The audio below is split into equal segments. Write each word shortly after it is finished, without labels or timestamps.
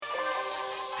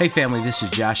Hey family, this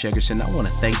is Josh Eggerson. I want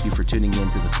to thank you for tuning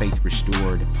in to the Faith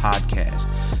Restored podcast.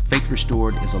 Faith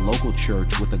Restored is a local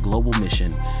church with a global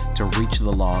mission to reach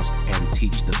the lost and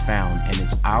teach the found. And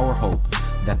it's our hope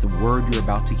that the word you're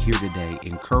about to hear today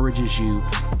encourages you,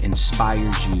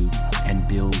 inspires you, and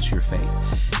builds your faith.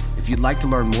 If you'd like to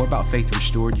learn more about Faith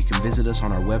Restored, you can visit us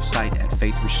on our website at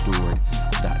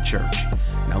faithrestored.church.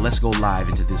 Now let's go live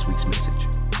into this week's message.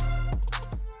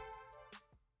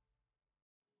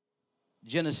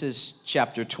 Genesis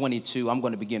chapter 22, I'm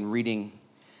going to begin reading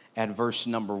at verse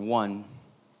number 1,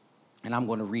 and I'm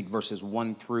going to read verses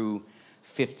 1 through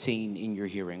 15 in your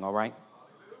hearing, all right?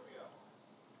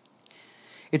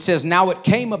 It says, "Now it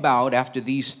came about after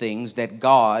these things that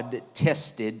God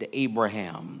tested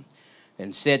Abraham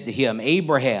and said to him,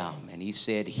 'Abraham,' and he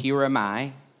said, 'Here am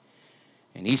I.'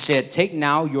 And he said, 'Take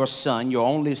now your son, your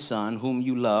only son, whom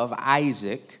you love,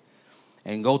 Isaac,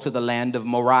 and go to the land of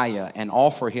Moriah and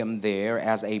offer him there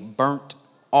as a burnt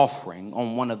offering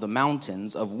on one of the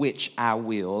mountains of which I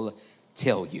will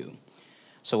tell you.'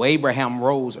 So Abraham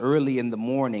rose early in the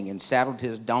morning and saddled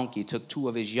his donkey, took two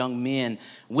of his young men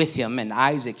with him and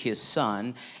Isaac his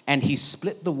son, and he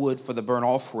split the wood for the burnt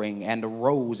offering and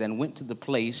arose and went to the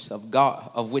place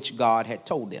of which God had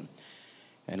told him.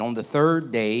 And on the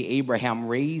third day, Abraham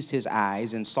raised his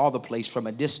eyes and saw the place from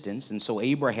a distance. And so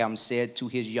Abraham said to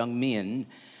his young men,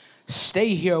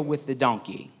 'Stay here with the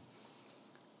donkey,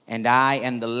 and I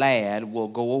and the lad will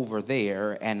go over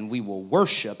there, and we will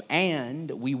worship,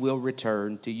 and we will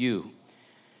return to you.'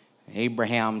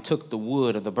 Abraham took the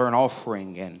wood of the burnt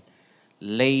offering and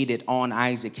laid it on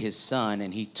Isaac his son,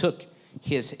 and he took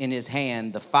in his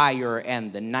hand the fire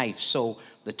and the knife. So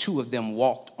the two of them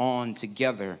walked on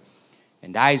together.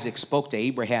 And Isaac spoke to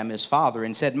Abraham his father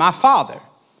and said, 'My father.'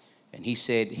 And he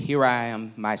said, 'Here I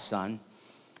am, my son.'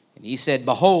 And he said,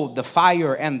 'Behold, the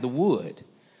fire and the wood,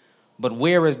 but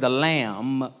where is the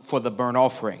lamb for the burnt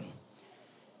offering?'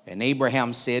 And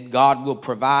Abraham said, 'God will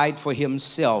provide for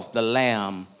himself the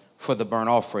lamb for the burnt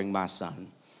offering, my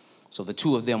son.' So the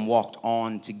two of them walked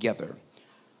on together.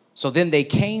 So then they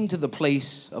came to the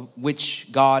place of which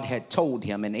God had told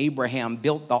him, and Abraham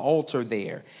built the altar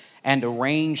there and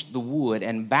arranged the wood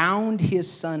and bound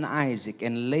his son Isaac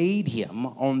and laid him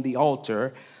on the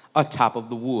altar atop of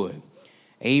the wood.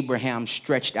 Abraham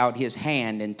stretched out his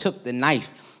hand and took the knife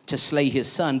to slay his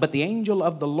son. But the angel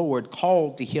of the Lord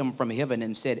called to him from heaven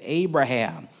and said,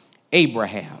 'Abraham,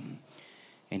 Abraham.'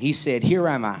 And he said, 'Here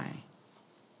am I.'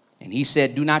 And he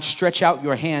said, 'Do not stretch out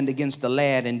your hand against the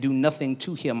lad and do nothing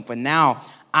to him. For now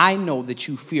I know that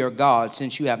you fear God,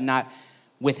 since you have not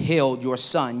withheld your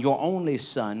son, your only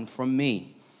son, from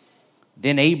me.'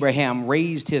 Then Abraham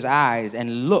raised his eyes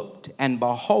and looked, and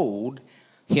behold,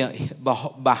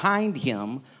 behind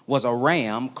him was a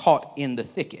ram caught in the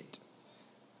thicket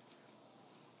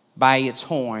by its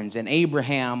horns. And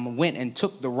Abraham went and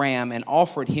took the ram and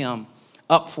offered him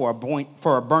up for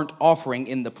a burnt offering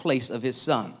in the place of his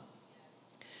son.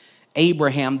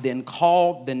 Abraham then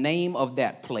called the name of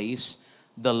that place,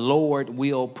 'The Lord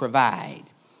will provide,'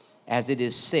 as it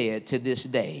is said to this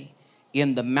day,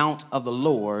 'In the mount of the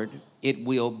Lord it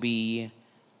will be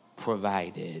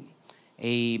provided.'"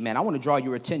 Amen. I want to draw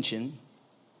your attention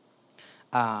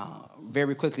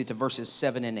very quickly to verses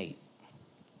 7 and 8.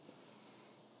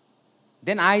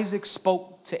 "Then Isaac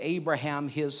spoke to Abraham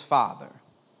his father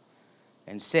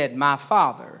and said, 'My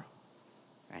father.'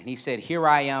 And he said, 'Here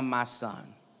I am, my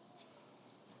son.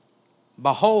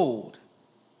 Behold,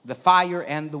 the fire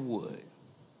and the wood,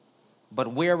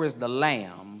 but where is the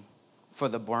lamb for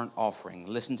the burnt offering?'"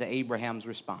 Listen to Abraham's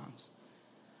response.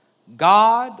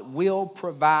 "God will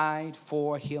provide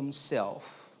for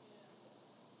himself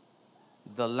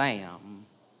the lamb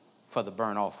for the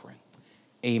burnt offering."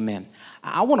 Amen.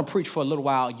 I want to preach for a little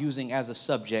while using as a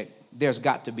subject, there's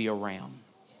got to be a ram.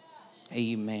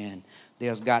 Amen.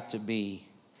 There's got to be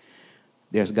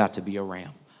a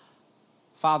ram.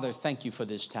 Father, thank you for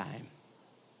this time.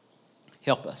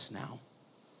 Help us now.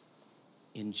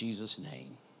 In Jesus'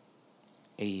 name,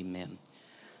 amen.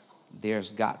 There's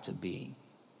got to be,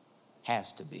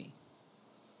 has to be,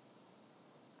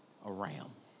 a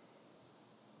ram.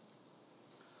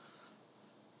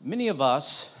 Many of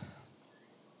us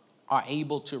are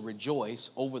able to rejoice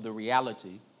over the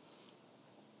reality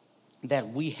that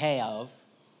we have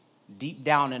deep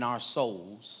down in our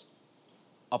souls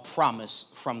a promise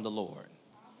from the Lord.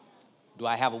 Do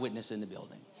I have a witness in the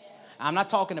building? I'm not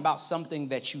talking about something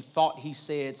that you thought he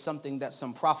said, something that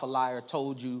some prophet liar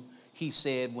told you he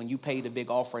said when you paid a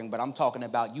big offering, but I'm talking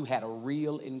about you had a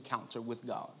real encounter with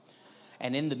God.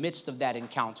 And in the midst of that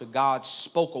encounter, God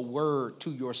spoke a word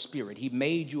to your spirit. He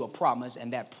made you a promise,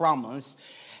 and that promise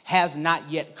has not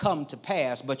yet come to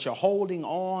pass, but you're holding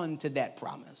on to that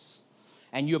promise.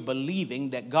 And you're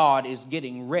believing that God is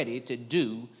getting ready to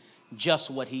do just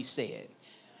what he said.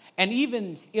 And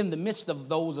even in the midst of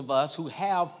those of us who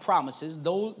have promises,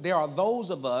 there are those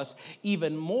of us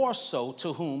even more so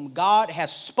to whom God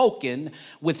has spoken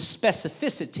with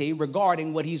specificity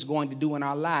regarding what he's going to do in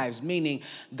our lives. Meaning,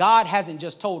 God hasn't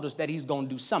just told us that he's going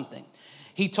to do something.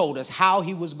 He told us how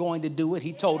he was going to do it.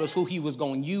 He told us who he was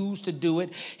going to use to do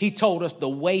it. He told us the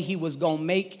way he was going to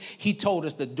make. He told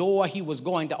us the door he was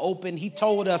going to open. He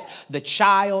told us the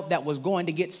child that was going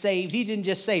to get saved. He didn't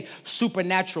just say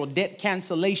supernatural debt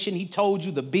cancellation. He told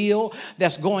you the bill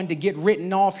that's going to get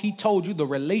written off. He told you the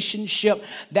relationship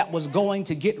that was going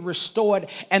to get restored.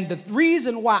 And the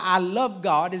reason why I love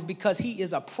God is because he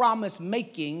is a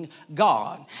promise-making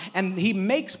God. And he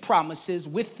makes promises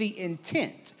with the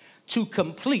intent to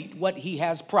complete what he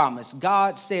has promised.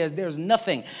 God says there's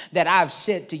nothing that I've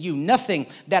said to you, nothing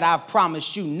that I've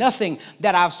promised you, nothing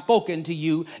that I've spoken to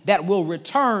you that will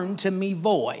return to me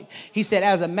void. He said,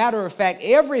 as a matter of fact,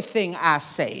 everything I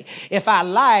say, if I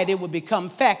lied, it would become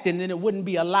fact, and then it wouldn't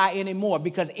be a lie anymore,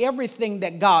 because everything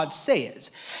that God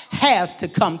says has to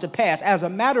come to pass. As a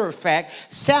matter of fact,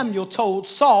 Samuel told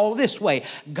Saul this way: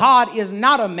 God is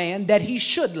not a man that he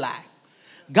should lie.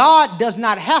 God does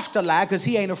not have to lie because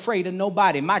he ain't afraid of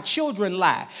nobody. My children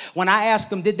lie when I ask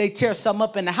them, did they tear something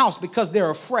up in the house, because they're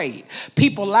afraid.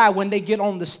 People lie when they get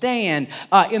on the stand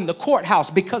in the courthouse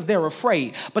because they're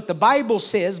afraid. But the Bible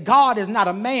says God is not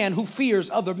a man who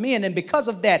fears other men. And because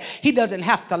of that, he doesn't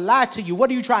have to lie to you. What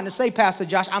are you trying to say, Pastor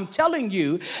Josh? I'm telling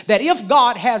you that if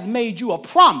God has made you a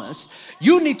promise,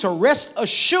 you need to rest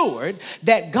assured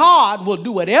that God will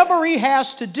do whatever he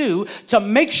has to do to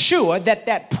make sure that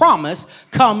that promise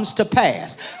comes to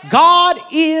pass. God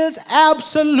is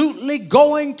absolutely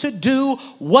going to do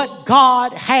what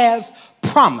God has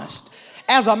promised.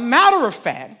 As a matter of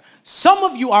fact, some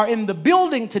of you are in the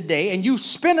building today and you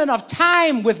spend enough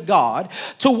time with God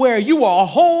to where you are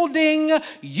holding,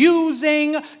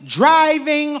 using,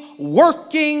 driving,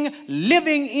 working,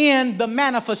 living in the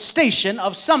manifestation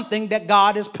of something that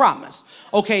God has promised.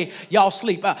 Okay, y'all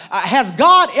sleep. Has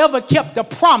God ever kept a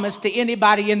promise to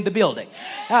anybody in the building?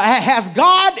 Has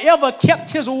God ever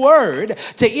kept his word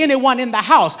to anyone in the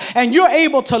house? And you're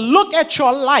able to look at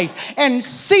your life and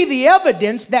see the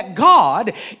evidence that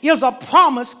God is a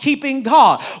promise-keeping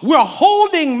God. We're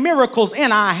holding miracles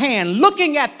in our hand,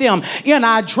 looking at them in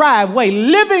our driveway,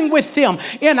 living with them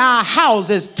in our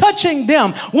houses, touching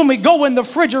them when we go in the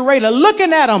refrigerator,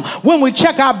 looking at them when we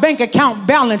check our bank account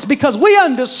balance, because we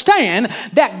understand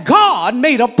that God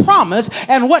made a promise,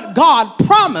 and what God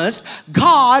promised,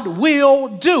 God will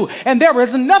do. And there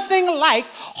is nothing like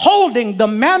holding the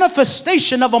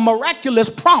manifestation of a miraculous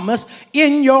promise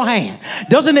in your hand.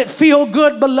 Doesn't it feel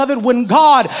good, beloved, when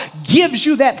God gives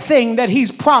you that thing that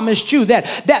he's promised you, that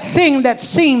thing that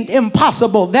seemed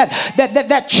impossible,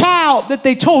 that child that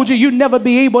they told you you'd never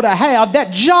be able to have,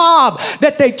 that job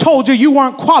that they told you you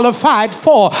weren't qualified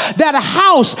for, that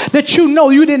house that you know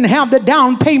you didn't have the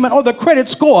down payment or the credit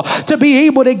score to be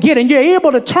able to get, and you're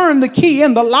able to turn the key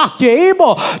in the lock. You're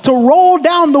able to roll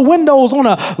down the windows on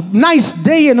a nice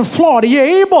day in Florida. You're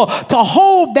able to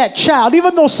hold that child,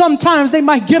 even though sometimes they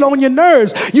might get on your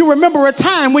nerves. You remember a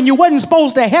time when you wasn't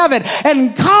supposed to have it,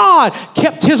 and God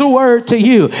kept his word to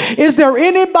you. Is there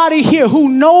anybody here who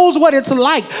knows what it's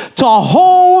like to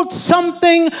hold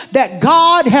something that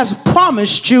God has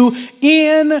promised you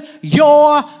in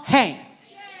your hand?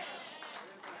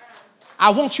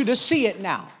 I want you to see it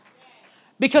now.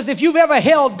 Because if you've ever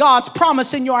held God's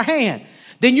promise in your hand,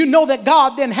 then you know that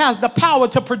God then has the power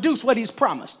to produce what he's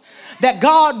promised. That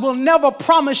God will never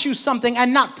promise you something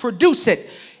and not produce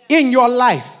it in your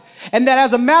life. And that,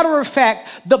 as a matter of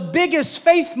fact, the biggest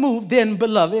faith move then,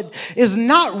 beloved, is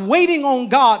not waiting on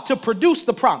God to produce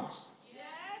the promise,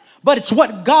 but it's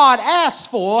what God asks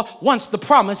for once the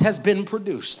promise has been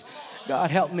produced.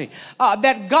 God help me.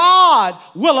 That God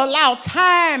will allow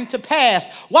time to pass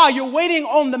while you're waiting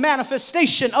on the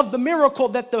manifestation of the miracle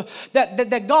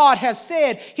that God has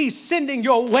said he's sending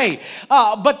your way.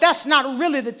 But that's not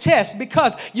really the test,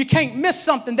 because you can't miss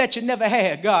something that you never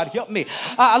had. God help me.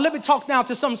 Let me talk now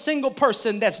to some single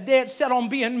person that's dead set on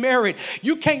being married.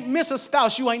 You can't miss a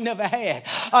spouse you ain't never had.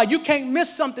 You can't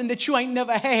miss something that you ain't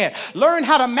never had. Learn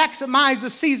how to maximize the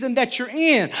season that you're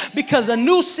in, because a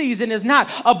new season is not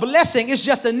a blessing. blessing. It's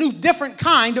just a new, different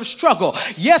kind of struggle.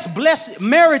 Yes,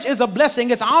 marriage is a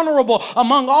blessing. It's honorable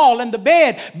among all, and the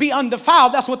bed be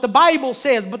undefiled. That's what the Bible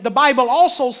says. But the Bible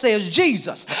also says,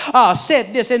 Jesus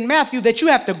said this in Matthew, that you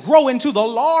have to grow into the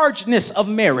largeness of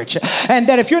marriage. And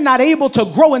that if you're not able to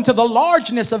grow into the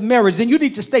largeness of marriage, then you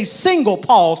need to stay single,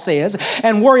 Paul says,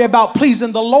 and worry about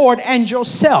pleasing the Lord and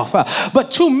yourself.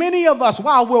 But too many of us,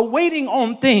 while we're waiting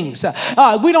on things,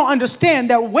 we don't understand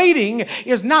that waiting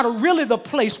is not really the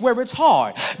place where it's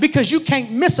hard, because you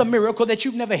can't miss a miracle that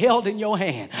you've never held in your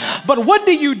hand. But what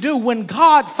do you do when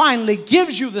God finally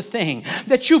gives you the thing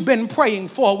that you've been praying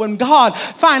for? When God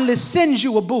finally sends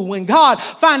you a boo, when God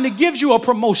finally gives you a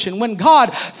promotion, when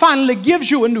God finally gives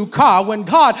you a new car, when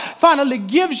God finally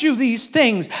gives you these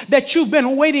things that you've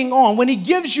been waiting on, when he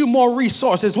gives you more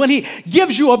resources, when he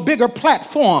gives you a bigger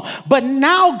platform. But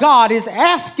now God is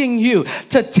asking you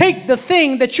to take the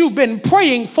thing that you've been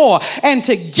praying for and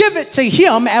to give it to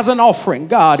him as an offering.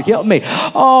 God, help me.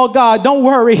 Oh, God, don't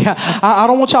worry. I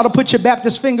don't want y'all to put your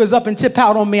Baptist fingers up and tip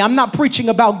out on me. I'm not preaching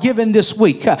about giving this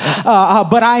week,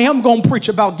 but I am going to preach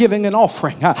about giving an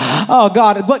offering.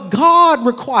 God, what God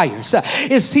requires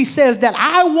is, he says that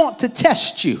I want to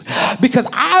test you, because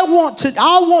I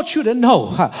want you to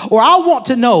know, or I want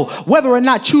to know whether or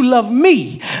not you love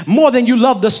me more than you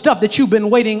love the stuff that you've been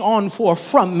waiting on for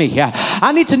from me.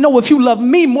 I need to know if you love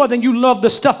me more than you love the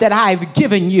stuff that I've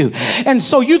given you. And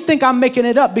so you think I'm making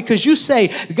it up because you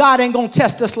say God ain't gonna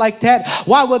test us like that.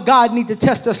 Why would God need to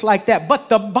test us like that? But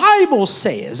the Bible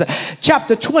says,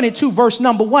 chapter 22, verse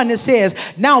number 1, it says,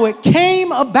 now it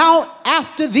came about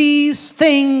after these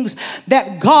things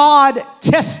that God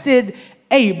tested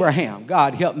Abraham.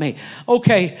 God, help me.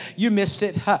 Okay, you missed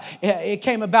it. It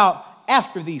came about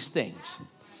after these things.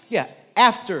 Yeah,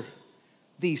 after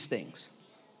these things.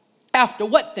 After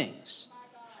what things?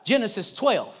 Genesis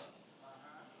 12.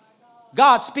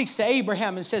 God speaks to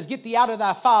Abraham and says, get thee out of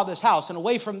thy father's house and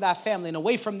away from thy family and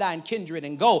away from thine kindred,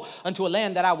 and go unto a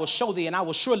land that I will show thee, and I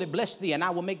will surely bless thee, and I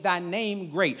will make thy name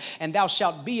great, and thou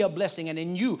shalt be a blessing, and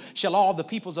in you shall all the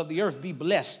peoples of the earth be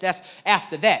blessed. That's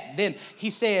after that. Then he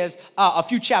says a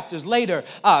few chapters later,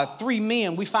 3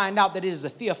 men, we find out that it is a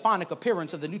theophanic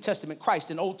appearance of the New Testament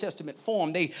Christ in Old Testament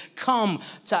form. They come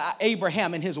to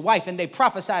Abraham and his wife, and they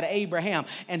prophesy to Abraham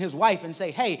and his wife and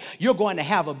say, hey, you're going to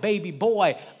have a baby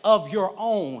boy of your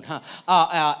own.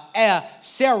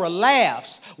 Sarah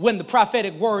laughs when the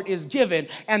prophetic word is given,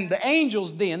 and the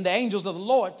angels of the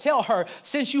Lord tell her,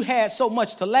 since you had so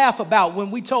much to laugh about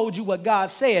when we told you what God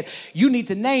said, you need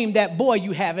to name that boy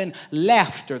you having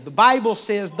Laughter. The Bible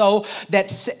says, though,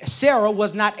 that Sarah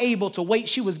was not able to wait.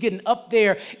 She was getting up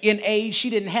there in age.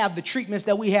 She didn't have the treatments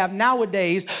that we have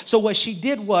nowadays. So what she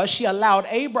did was she allowed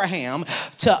Abraham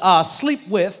to sleep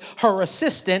with her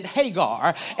assistant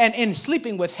Hagar, and in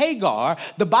sleeping with Hagar,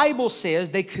 the Bible says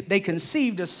they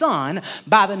conceived a son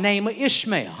by the name of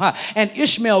Ishmael. And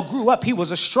Ishmael grew up. He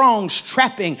was a strong,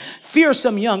 strapping,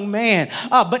 fearsome young man.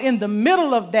 But in the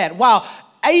middle of that, while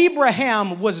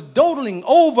Abraham was doting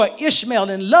over Ishmael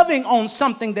and loving on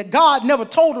something that God never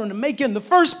told him to make in the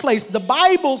first place, the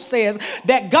Bible says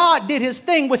that God did his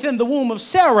thing within the womb of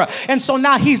Sarah. And so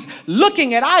now he's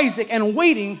looking at Isaac and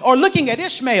waiting, or looking at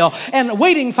Ishmael and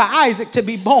waiting for Isaac to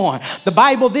be born. The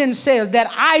Bible then says that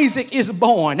Isaac is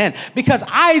born. And because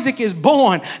Isaac is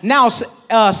born, now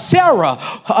Sarah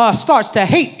starts to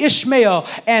hate Ishmael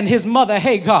and his mother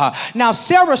Hagar. Now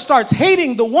Sarah starts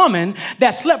hating the woman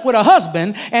that slept with her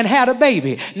husband and had a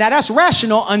baby. Now that's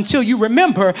rational until you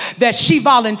remember that she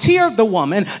volunteered the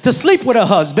woman to sleep with her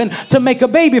husband to make a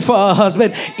baby for her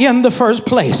husband in the first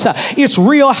place. It's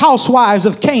Real Housewives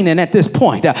of Canaan at this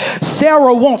point.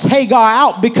 Sarah wants Hagar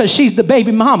out because she's the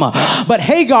baby mama, but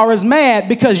Hagar is mad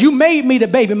because you made me the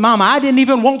baby mama. I didn't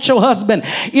even want your husband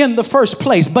in the first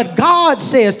place. But God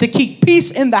says to keep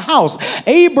peace in the house.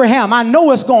 Abraham, I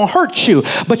know it's going to hurt you,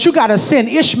 but you got to send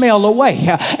Ishmael away.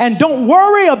 And don't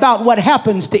worry about what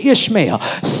happens to Ishmael.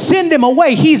 Send him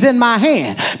away. He's in my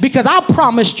hand, because I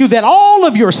promised you that all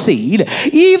of your seed,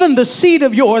 even the seed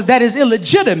of yours that is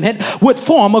illegitimate, would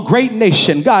form a great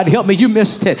nation. God help me, you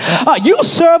missed it. You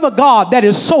serve a God that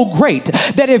is so great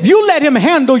that if you let him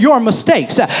handle your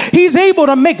mistakes, he's able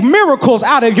to make miracles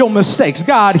out of your mistakes.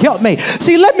 God help me.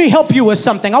 See, let me help you with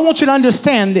something. I want you to understand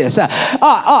understand this.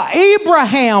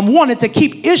 Abraham wanted to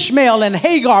keep Ishmael and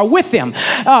Hagar with him.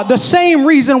 The same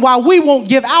reason why we won't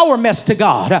give our mess to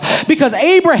God. Because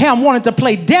Abraham wanted to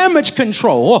play damage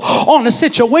control on a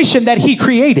situation that he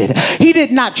created. He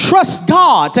did not trust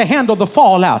God to handle the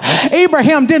fallout.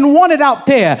 Abraham didn't want it out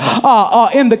there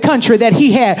in the country that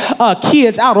he had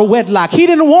kids out of wedlock. He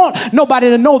didn't want nobody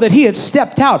to know that he had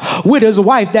stepped out with his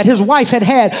wife, that his wife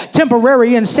had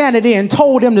temporary insanity and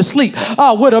told him to sleep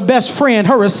with her best friend,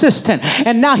 her assistant.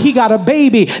 And now he got a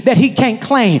baby that he can't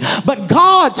claim. But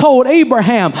God told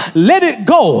Abraham, let it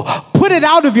go. Put it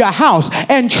out of your house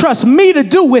and trust me to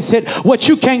do with it what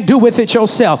you can't do with it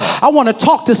yourself. I want to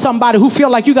talk to somebody who feel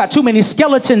like you got too many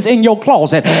skeletons in your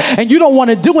closet and you don't want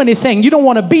to do anything. You don't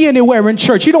want to be anywhere in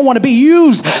church. You don't want to be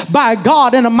used by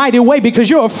God in a mighty way because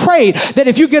you're afraid that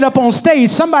if you get up on stage,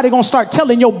 somebody going to start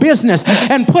telling your business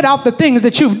and put out the things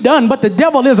that you've done. But the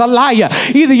devil is a liar.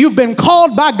 Either you've been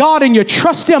called by God and you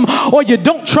trust him or you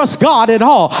don't trust God at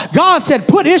all. God said,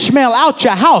 put Ishmael out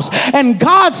your house. And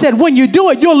God said, when you do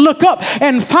it, you'll look up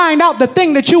and find out the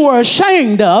thing that you were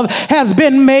ashamed of has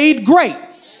been made great.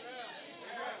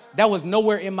 That was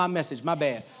nowhere in my message. My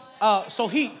bad. So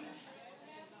he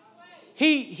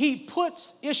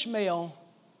puts Ishmael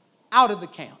out of the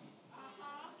camp.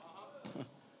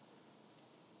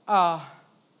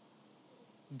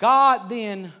 God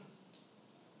then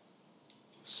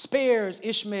spares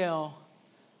Ishmael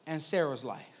and Sarah's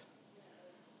life.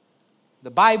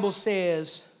 The Bible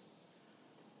says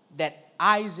that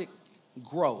Isaac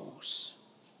grows.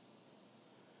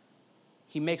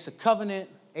 He makes a covenant.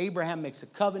 Abraham makes a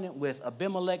covenant with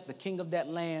Abimelech, the king of that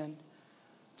land,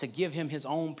 to give him his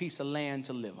own piece of land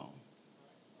to live on.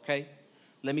 Okay?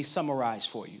 Let me summarize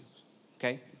for you.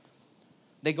 Okay?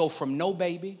 They go from no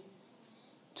baby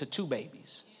to 2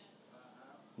 babies.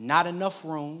 Not enough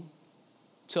room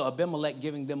to Abimelech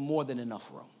giving them more than enough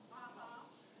room.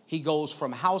 He goes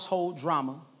from household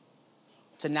drama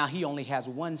to now he only has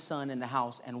 1 son in the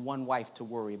house and 1 wife to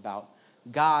worry about.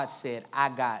 God said, I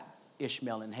got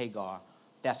Ishmael and Hagar.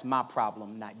 That's my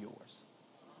problem, not yours.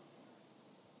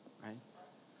 Right?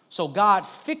 So God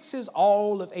fixes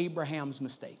all of Abraham's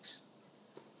mistakes,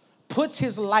 puts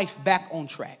his life back on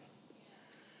track,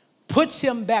 puts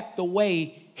him back the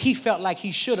way he felt like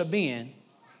he should have been.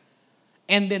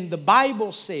 And then the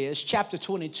Bible says, chapter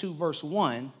 22, verse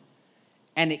 1,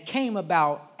 and it came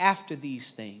about after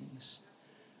these things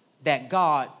that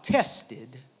God tested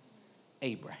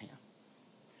Abraham.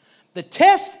 The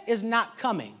test is not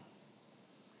coming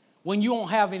when you don't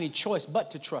have any choice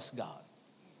but to trust God.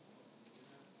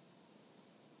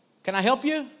 Can I help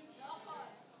you?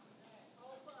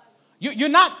 You're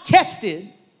not tested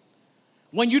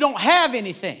when you don't have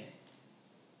anything.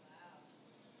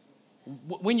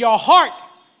 When your heart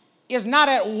is not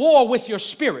at war with your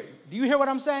spirit. Do you hear what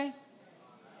I'm saying?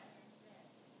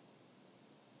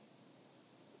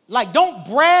 Like, don't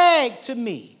brag to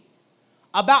me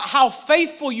about how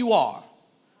faithful you are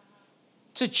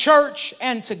to church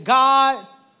and to God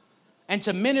and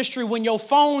to ministry when your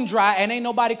phone dry and ain't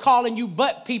nobody calling you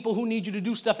but people who need you to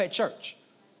do stuff at church.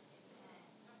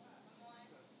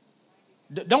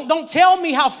 Don't tell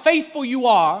me how faithful you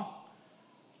are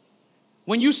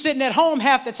when you sitting at home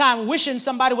half the time wishing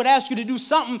somebody would ask you to do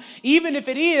something, even if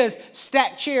it is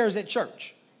stack chairs at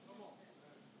church.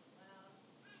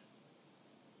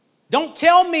 Don't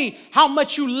tell me how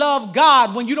much you love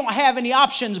God when you don't have any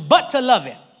options but to love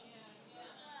him.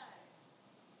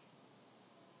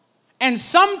 And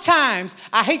sometimes,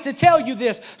 I hate to tell you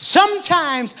this,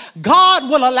 sometimes God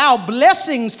will allow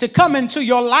blessings to come into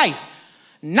your life,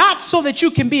 not so that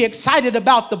you can be excited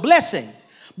about the blessing,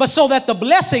 but so that the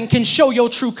blessing can show your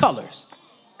true colors.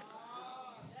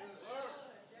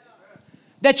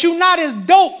 That you're not as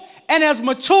dope and as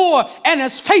mature and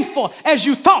as faithful as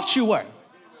you thought you were.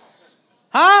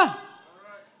 Huh?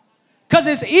 Because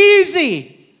it's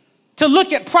easy to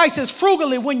look at prices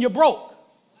frugally when you're broke.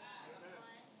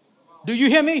 Do you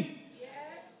hear me?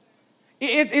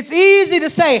 It's easy to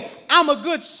say, I'm a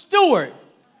good steward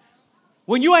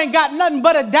when you ain't got nothing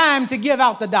but a dime to give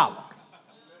out the dollar.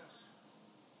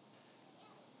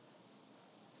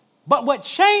 But what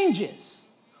changes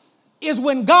is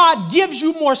when God gives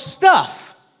you more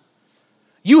stuff,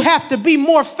 you have to be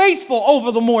more faithful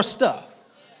over the more stuff.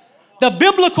 The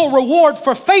biblical reward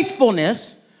for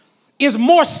faithfulness is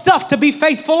more stuff to be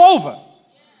faithful over.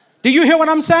 Do you hear what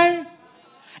I'm saying?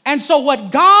 And so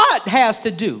what God has to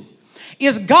do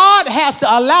is God has to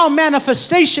allow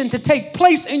manifestation to take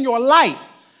place in your life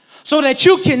so that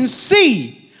you can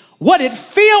see what it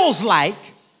feels like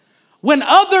when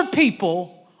other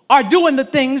people are doing the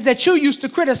things that you used to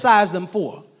criticize them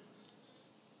for.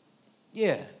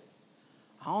 Yeah.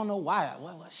 I don't know why.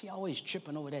 Why she always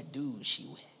tripping over that dude she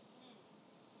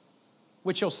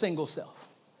with your single self.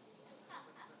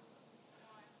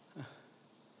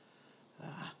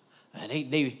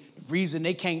 And the reason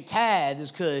they can't tithe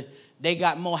is because they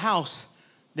got more house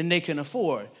than they can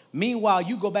afford. Meanwhile,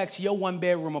 you go back to your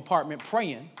one-bedroom apartment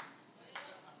praying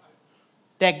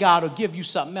that God will give you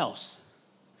something else.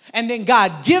 And then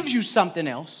God gives you something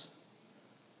else.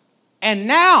 And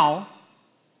now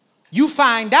you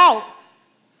find out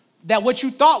that what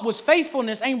you thought was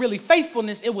faithfulness ain't really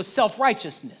faithfulness, it was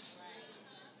self-righteousness.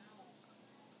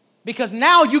 Because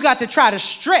now you got to try to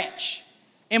stretch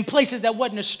in places that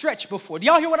wasn't a stretch before. Do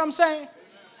y'all hear what I'm saying?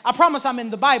 I promise I'm in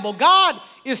the Bible. God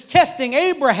is testing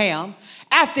Abraham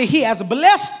after he has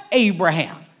blessed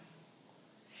Abraham.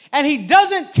 And he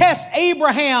doesn't test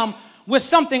Abraham with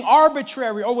something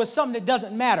arbitrary or with something that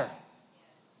doesn't matter.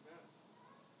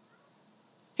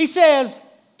 He says,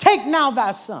 take now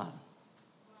thy son,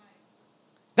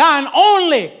 thine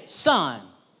only son,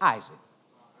 Isaac.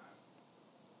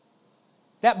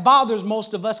 That bothers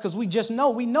most of us because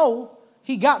we know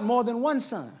he got more than one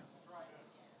son.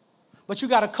 But you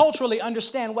got to culturally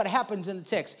understand what happens in the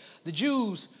text. The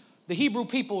Jews, the Hebrew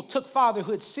people, took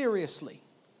fatherhood seriously.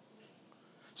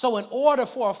 So in order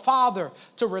for a father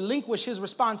to relinquish his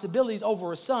responsibilities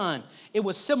over a son, it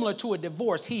was similar to a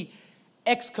divorce. He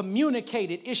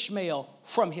excommunicated Ishmael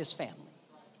from his family.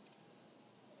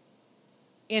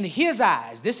 In his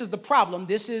eyes, this is the problem.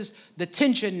 This is the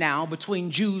tension now between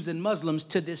Jews and Muslims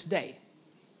to this day.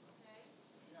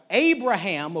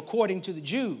 Abraham, according to the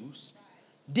Jews,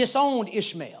 disowned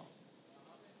Ishmael.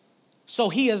 So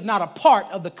he is not a part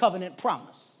of the covenant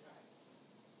promise.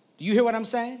 Do you hear what I'm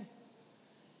saying?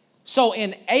 So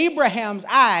in Abraham's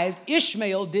eyes,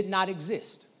 Ishmael did not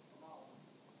exist.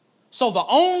 So the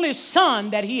only son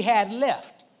that he had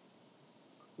left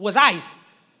was Isaac.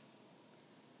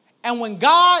 And when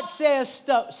God says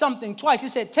something twice, he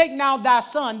said, take now thy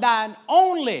son, thine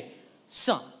only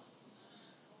son.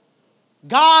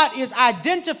 God is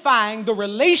identifying the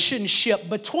relationship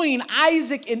between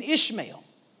Isaac and Ishmael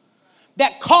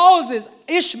that causes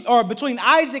between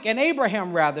Isaac and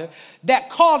Abraham rather, that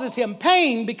causes him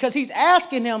pain because he's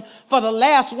asking him for the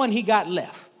last one he got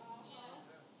left.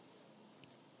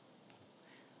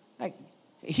 Like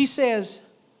he says,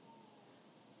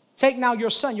 take now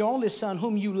your son, your only son,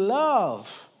 whom you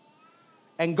love,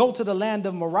 and go to the land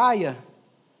of Moriah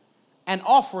and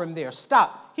offer him there.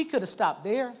 Stop. He could have stopped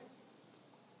there.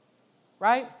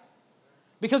 Right?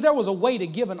 Because there was a way to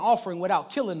give an offering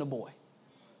without killing the boy.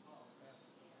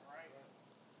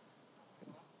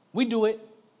 We do it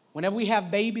whenever we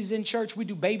have babies in church. We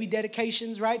do baby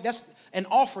dedications, right? That's an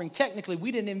offering. Technically,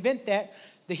 we didn't invent that.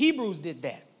 The Hebrews did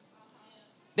that.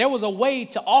 There was a way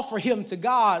to offer him to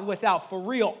God without for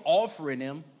real offering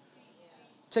him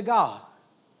to God.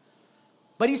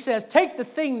 But he says, take the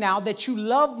thing now that you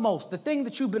love most, the thing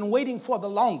that you've been waiting for the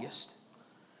longest,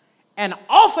 and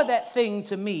offer that thing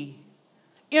to me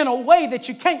in a way that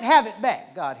you can't have it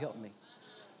back. God help me.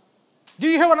 Do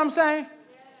you hear what I'm saying?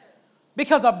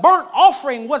 Because a burnt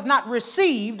offering was not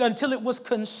received until it was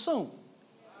consumed.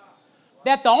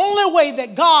 That the only way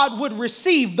that God would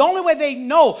receive, the only way they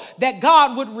know that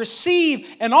God would receive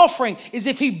an offering is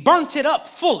if he burnt it up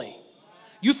fully.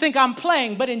 You think I'm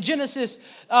playing, but in Genesis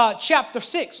chapter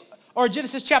 6, or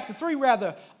Genesis chapter 3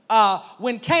 rather,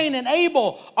 when Cain and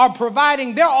Abel are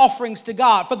providing their offerings to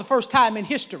God for the first time in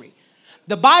history,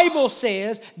 the Bible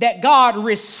says that God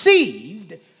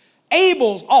received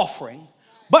Abel's offering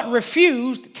but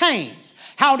refused Cain's.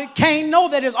 How did Cain know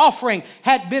that his offering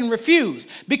had been refused?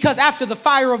 Because after the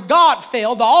fire of God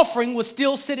fell, the offering was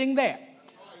still sitting there.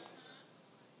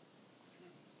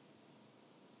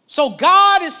 So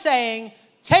God is saying,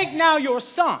 take now your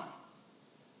son,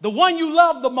 the one you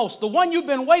love the most, the one you've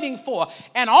been waiting for,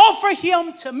 and offer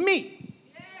him to me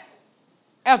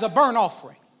as a burnt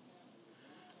offering.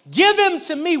 Give him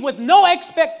to me with no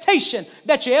expectation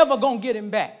that you're ever going to get him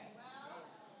back.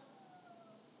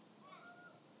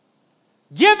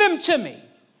 Give him to me,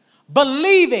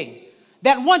 believing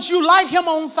that once you light him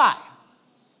on fire,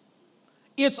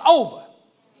 it's over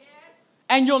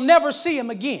and you'll never see him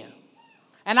again.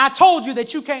 And I told you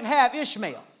that you can't have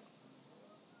Ishmael.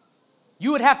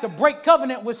 You would have to break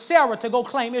covenant with Sarah to go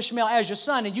claim Ishmael as your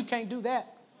son, and you can't do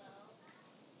that.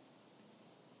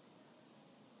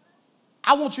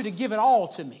 I want you to give it all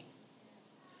to me.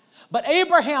 But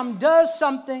Abraham does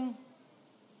something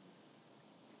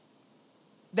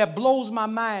that blows my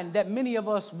mind that many of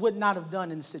us would not have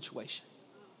done in the situation.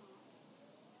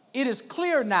 It is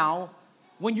clear now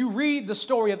when you read the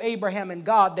story of Abraham and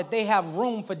God that they have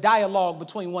room for dialogue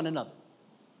between one another.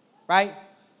 right?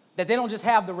 That they don't just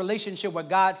have the relationship where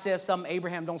God says something,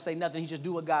 Abraham don't say nothing, he just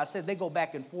do what God says. They go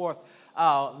back and forth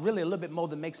really a little bit more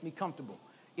than makes me comfortable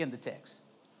in the text.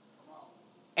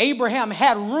 Abraham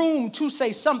had room to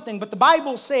say something, but the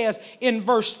Bible says in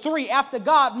verse 3, after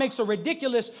God makes a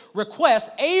ridiculous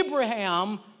request,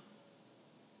 Abraham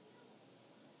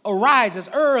arises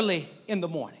early in the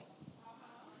morning.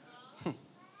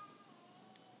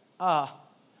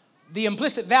 The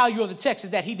implicit value of the text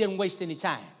is that he didn't waste any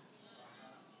time.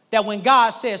 That when God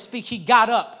says speak, he got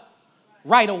up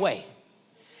right away.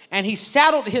 And he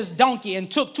saddled his donkey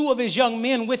and took 2 of his young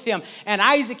men with him and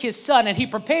Isaac his son, and he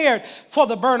prepared for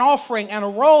the burnt offering and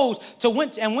arose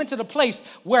went to the place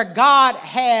where God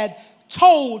had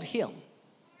told him.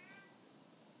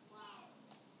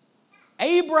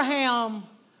 Abraham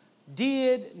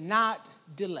did not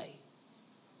delay.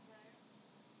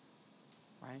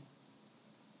 Right?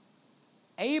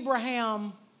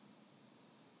 Abraham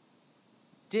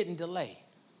didn't delay.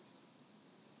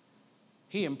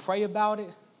 He didn't pray about it.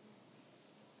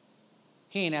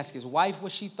 He didn't ask his wife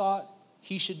what she thought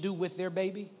he should do with their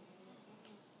baby.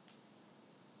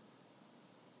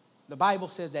 The Bible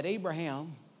says that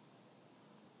Abraham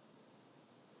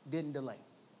didn't delay.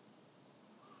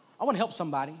 I want to help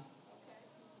somebody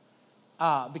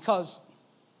because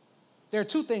there are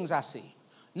 2 things I see.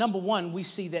 Number 1, we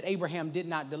see that Abraham did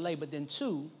not delay, but then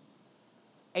 2,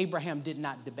 Abraham did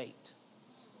not debate.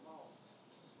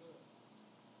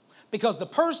 Because the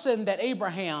person that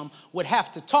Abraham would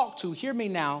have to talk to, hear me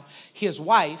now, his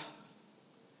wife,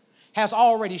 has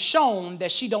already shown that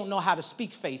she don't know how to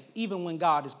speak faith even when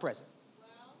God is present.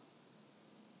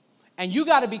 And you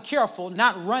got to be careful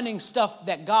not running stuff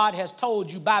that God has told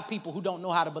you by people who don't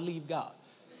know how to believe God.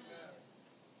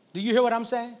 Do you hear what I'm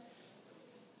saying?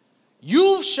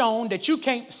 You've shown that you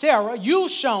can't, Sarah, you've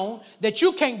shown that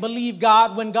you can't believe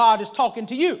God when God is talking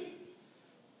to you.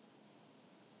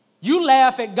 You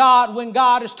laugh at God when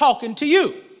God is talking to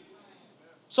you.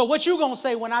 So what you going to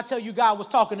say when I tell you God was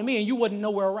talking to me and you wasn't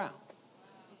nowhere around?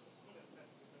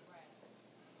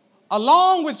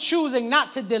 Along with choosing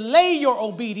not to delay your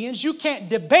obedience, you can't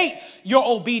debate your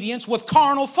obedience with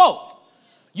carnal folk.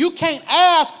 You can't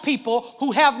ask people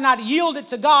who have not yielded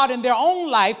to God in their own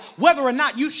life whether or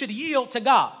not you should yield to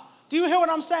God. Do you hear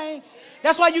what I'm saying?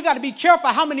 That's why you got to be careful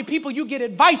how many people you get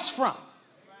advice from.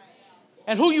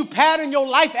 And who you pattern your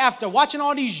life after, watching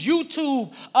all these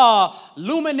YouTube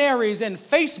luminaries and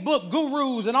Facebook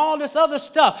gurus and all this other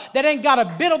stuff that ain't got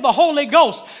a bit of the Holy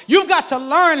Ghost. You've got to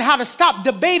learn how to stop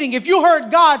debating. If you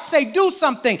heard God say do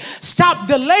something, stop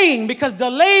delaying, because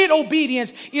delayed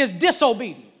obedience is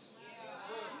disobedience.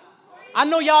 I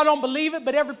know y'all don't believe it,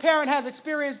 but every parent has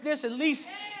experienced this. At least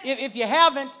if you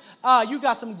haven't, you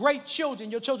got some great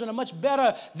children. Your children are much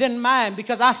better than mine,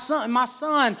 because my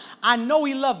son, I know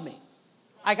he loved me.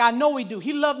 Like I know he do.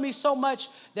 He loved me so much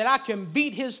that I can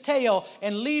beat his tail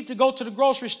and leave to go to the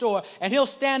grocery store, and he'll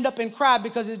stand up and cry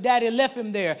because his daddy left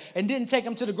him there and didn't take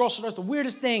him to the grocery store. It's the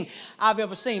weirdest thing I've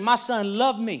ever seen. My son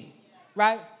loved me,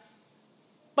 right?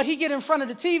 But he get in front of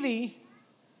the TV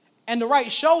and the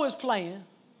right show is playing.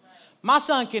 My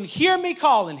son can hear me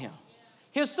calling him.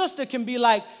 His sister can be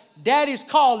like, Daddy's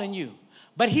calling you.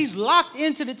 But he's locked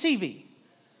into the TV.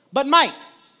 But Mike,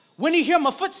 when he hear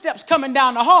my footsteps coming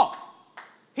down the hall,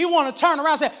 he want to turn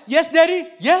around and say, yes, Daddy,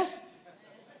 yes.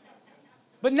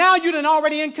 But now you done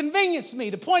already inconvenienced me.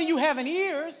 The point of you having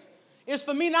ears is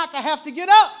for me not to have to get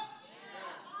up.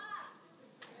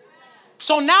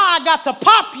 So now I got to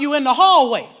pop you in the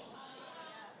hallway.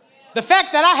 The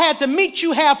fact that I had to meet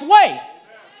you halfway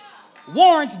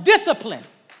warrants discipline,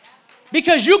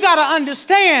 because you got to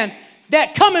understand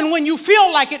that coming when you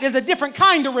feel like it is a different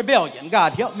kind of rebellion.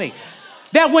 God help me.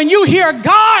 That when you hear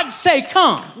God say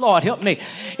come, Lord help me,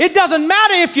 it doesn't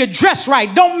matter if you're dressed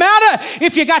right. Don't matter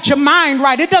if you got your mind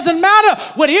right. It doesn't matter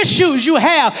what issues you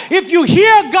have. If you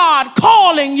hear God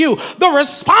calling you, the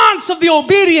response of the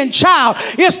obedient child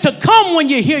is to come when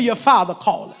you hear your father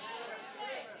calling.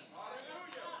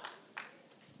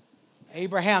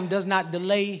 Abraham does not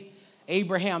delay.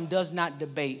 Abraham does not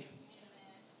debate.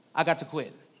 I got to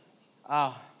quit.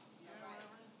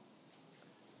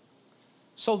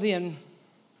 So then,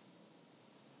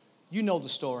 you know the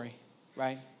story,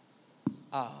 right?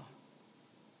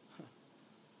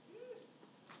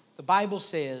 The Bible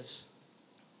says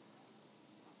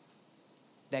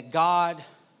that God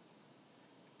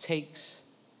takes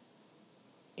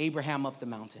Abraham up the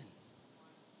mountain.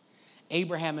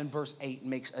 Abraham in verse 8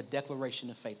 makes a declaration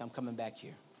of faith. I'm coming back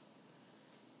here.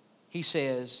 He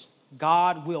says,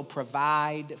 God will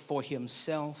provide for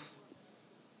himself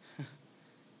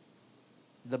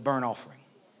the burnt offering.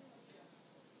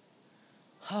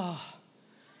 God,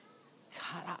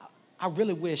 I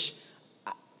really wish,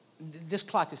 this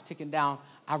clock is ticking down.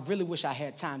 I really wish I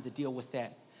had time to deal with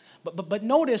that. But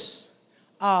notice,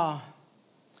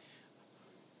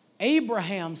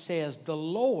 Abraham says, the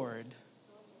Lord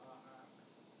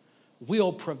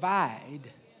will provide,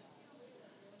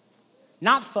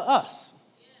 not for us,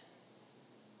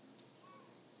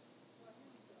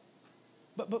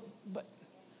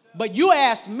 but you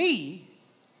asked me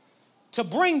to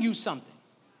bring you something.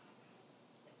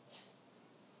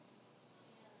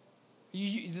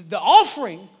 The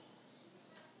offering,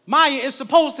 Maya, is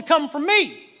supposed to come from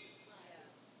me.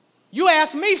 You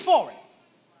asked me for it.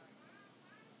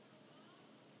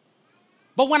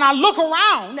 But when I look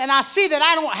around and I see that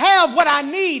I don't have what I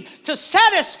need to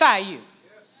satisfy you,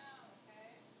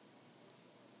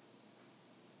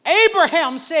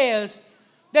 Abraham says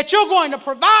that you're going to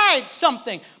provide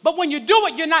something. But when you do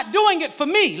it, you're not doing it for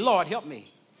me. Lord, help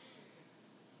me.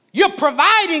 You're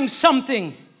providing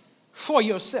something for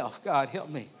yourself. God, help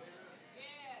me.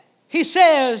 He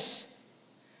says,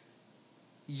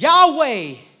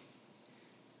 Yahweh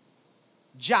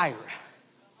Jireh.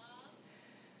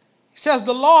 He says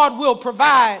the Lord will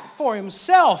provide for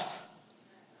himself.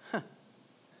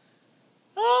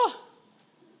 Oh,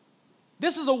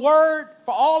 this is a word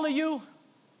for all of you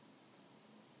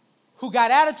who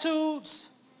got attitudes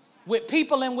with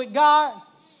people and with God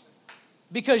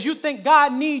because you think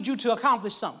God needs you to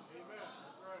accomplish something.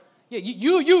 Yeah,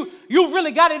 you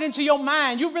really got it into your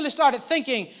mind. You really started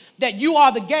thinking that you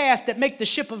are the gas that make the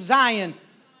ship of Zion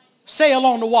sail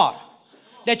on the water,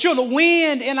 that you're the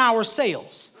wind in our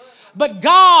sails. But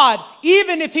God,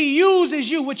 even if he uses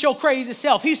you with your crazy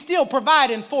self, he's still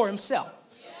providing for himself.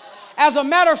 As a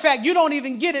matter of fact, you don't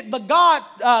even get it, but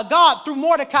God through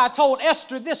Mordecai told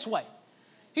Esther this way.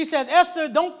 He says, Esther,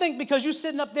 don't think because you're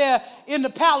sitting up there in the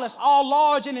palace all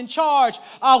large and in charge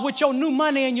with your new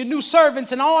money and your new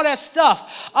servants and all that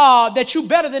stuff that you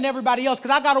better than everybody else,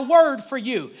 because I got a word for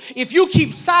you. If you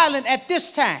keep silent at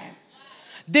this time,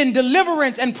 then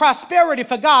deliverance and prosperity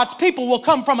for God's people will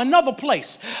come from another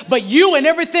place. But you and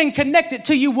everything connected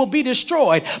to you will be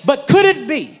destroyed. But could it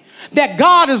be that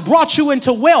God has brought you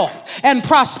into wealth and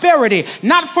prosperity,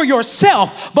 not for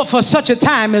yourself, but for such a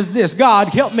time as this? God,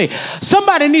 help me.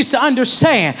 Somebody needs to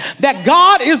understand that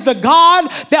God is the God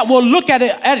that will look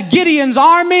at Gideon's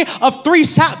army of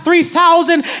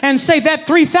 3,000 and say that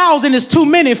 3,000 is too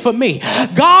many for me.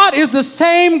 God is the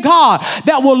same God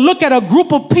that will look at a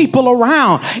group of people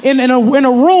around in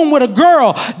a room with a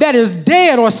girl that is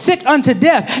dead or sick unto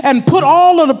death and put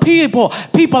all of the people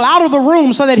out of the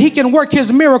room so that he can work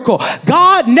his miracle.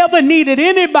 God never needed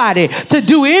anybody to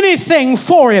do anything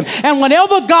for him. And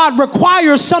whenever God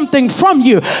requires something from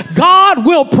you, God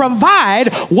will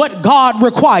provide what God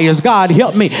requires. God,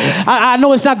 help me. I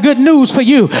know it's not good news for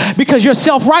you because you're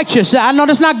self-righteous. I know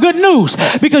that's not good news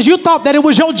because you thought that it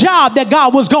was your job that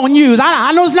God was going to use.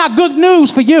 I know it's not good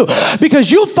news for you because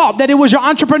you thought that it was your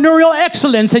entrepreneurial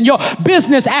excellence and your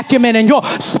business acumen and your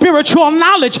spiritual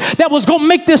knowledge that was going to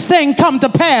make this thing come to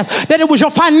pass, that it was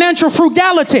your financial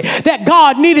frugality that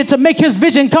God needed to make his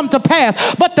vision come to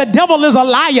pass. But the devil is a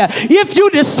liar. If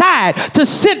you decide to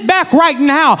sit back right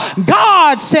now,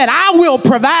 God said, I will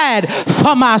provide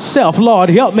for myself.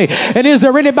 Lord, help me. And is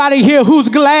there anybody here who's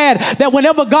glad that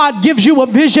whenever God gives you a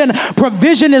vision,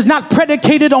 provision is not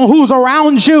predicated on who's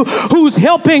around you, who's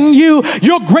helping you?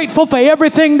 You're grateful for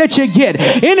everything that you get.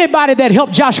 Anybody that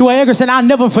helped Joshua Eggerson, I'll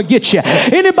never forget you.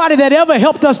 Anybody that ever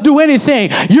helped us do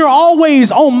anything, you're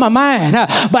always on my mind.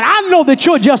 But I know that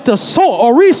you're just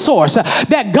a resource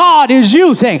that God is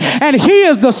using, and he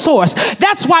is the source.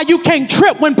 That's why you can't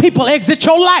trip when people exit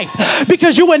your life,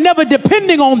 because you were never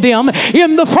depending on them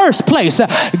in the first place.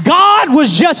 God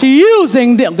was just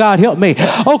using them. God, help me.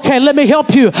 Okay, let me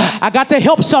help you. I got to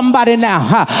help somebody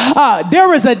now.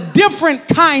 There is a different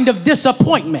kind of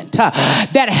disappointment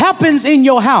that happens in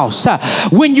your house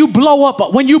when you blow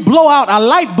out a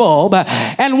light bulb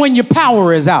and when your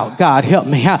power is out. God, help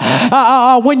me.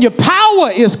 When your power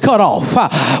is cut off,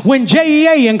 when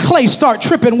JEA and Clay start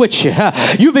tripping with you,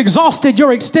 you've exhausted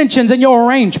your extensions and your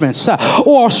arrangements,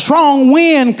 or a strong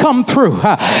wind come through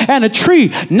and a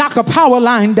tree knock a power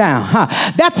line down.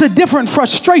 That's a different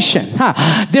frustration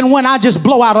than when I just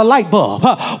blow out a light bulb.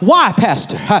 Why,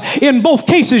 Pastor? In both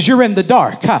cases, you're in the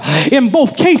dark. In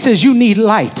both cases, you need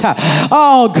light.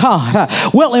 Oh,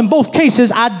 God. Well, in both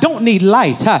cases, I don't need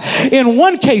light. In one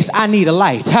one case, I need a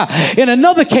light. In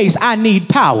another case, I need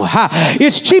power.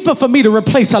 It's cheaper for me to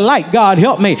replace a light, God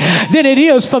help me, than it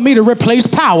is for me to replace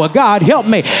power, God help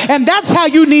me. And that's how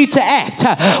you need to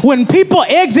act. When people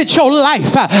exit your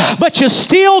life, but you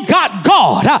still got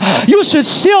God, you should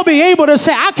still be able to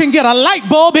say, I can get a light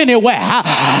bulb anywhere.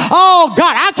 Oh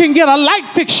God, I can get a light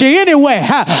fixture anywhere.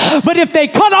 But if they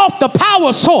cut off the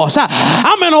power source,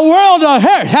 I'm in a world of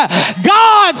hurt.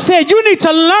 God said you need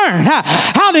to learn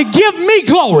how to give me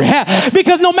glory,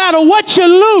 because no matter what you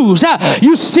lose,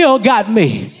 you still got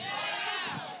me.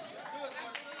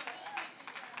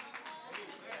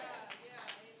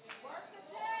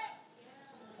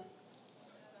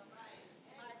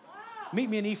 Meet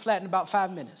me in E flat in about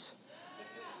 5 minutes.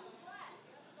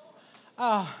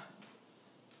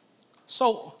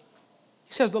 So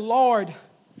he says the Lord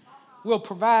will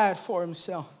provide for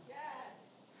himself.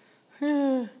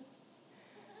 Can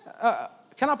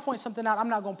I point something out? I'm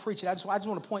not going to preach it. I just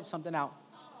want to point something out.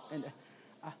 And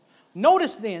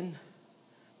notice then,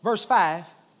 verse 5.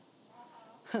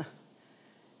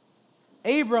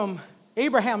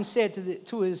 Abraham said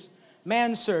to his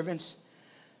manservants,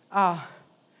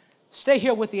 stay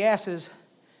here with the asses,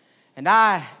 and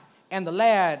I and the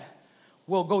lad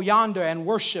will go yonder and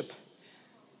worship,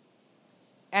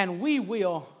 and we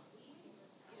will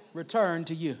return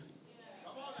to you.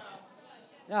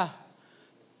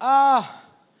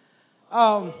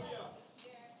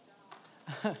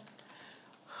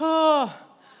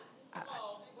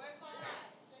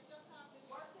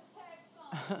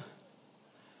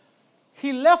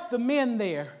 He left the men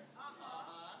there,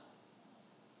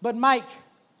 but Mike,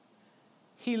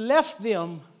 he left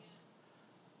them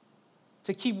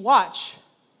to keep watch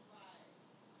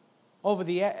over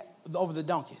the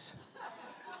donkeys.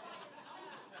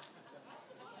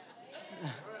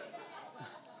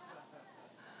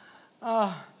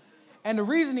 And the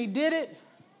reason he did it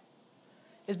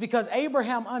is because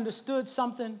Abraham understood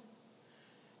something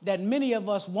that many of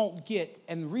us won't get.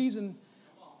 And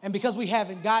because we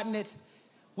haven't gotten it,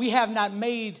 we have not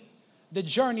made the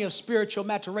journey of spiritual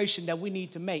maturation that we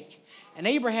need to make. And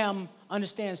Abraham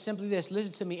understands simply this.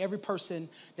 Listen to me, every person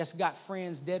that's got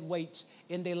friends, dead weights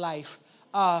in their life,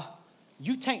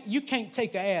 you can't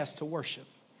take an ass to worship.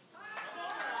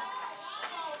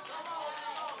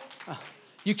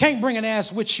 You can't bring an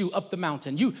ass with you up the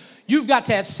mountain. You've got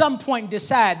to at some point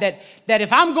decide that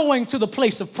if I'm going to the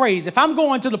place of praise, if I'm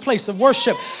going to the place of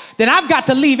worship, then I've got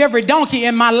to leave every donkey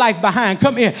in my life behind.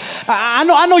 Come here. I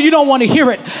know you don't want to hear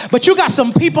it, but you got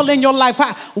some people in your life.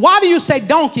 Why do you say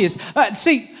donkeys?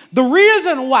 See, the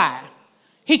reason why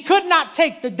he could not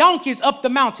take the donkeys up the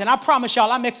mountain. I promise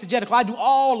y'all, I'm exegetical. I do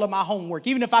all of my homework,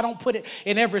 even if I don't put it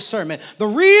in every sermon. The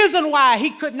reason why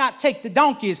he could not take the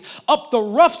donkeys up the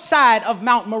rough side of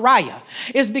Mount Moriah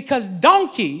is because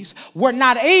donkeys were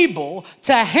not able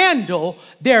to handle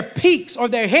their peaks or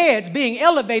their heads being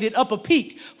elevated up a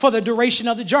peak for the duration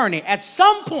of the journey. At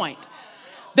some point,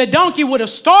 the donkey would have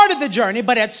started the journey,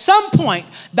 but at some point,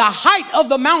 the height of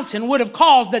the mountain would have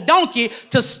caused the donkey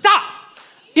to stop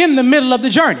in the middle of the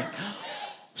journey.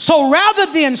 So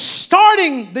rather than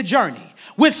starting the journey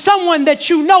with someone that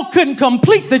you know couldn't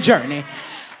complete the journey,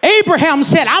 Abraham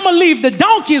said, I'm going to leave the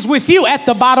donkeys with you at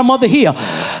the bottom of the hill.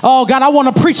 Oh, God, I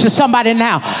want to preach to somebody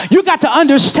now. You got to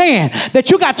understand that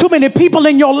you got too many people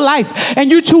in your life and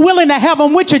you're too willing to have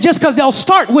them with you just because they'll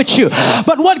start with you.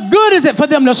 But what good is it for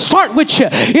them to start with you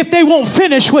if they won't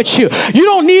finish with you? You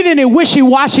don't need any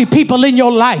wishy-washy people in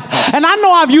your life. And I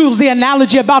know I've used the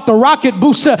analogy about the rocket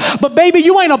booster, but baby,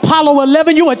 you ain't Apollo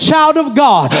 11. You're a child of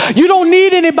God. You don't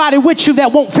need anybody with you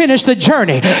that won't finish the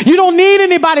journey. You don't need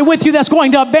anybody with you that's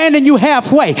going to abandon you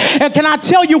halfway. And can I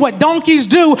tell you what donkeys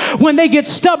do when they get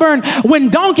stubborn? When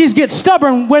donkeys get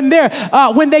stubborn, when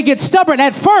they get stubborn,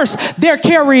 at first they're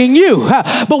carrying you,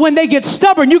 but when they get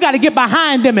stubborn, you got to get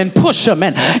behind them and push them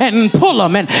and pull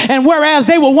them. And whereas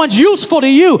they were once useful to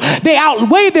you, they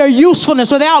outweigh their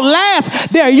usefulness, or they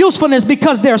outlast their usefulness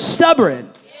because they're stubborn.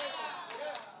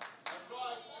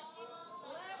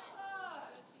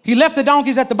 He left the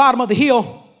donkeys at the bottom of the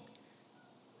hill.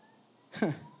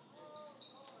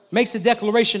 Makes a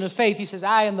declaration of faith. He says,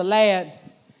 I and the lad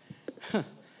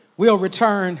will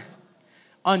return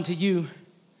unto you.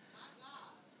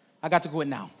 I got to go in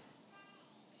now.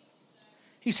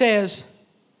 He says,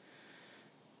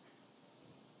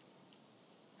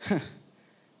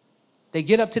 they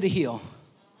get up to the hill.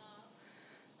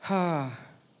 And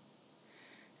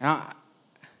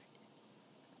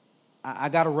I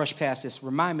got to rush past this.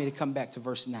 Remind me to come back to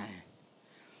verse 9.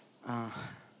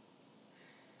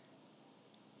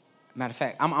 Matter of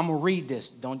fact, I'm going to read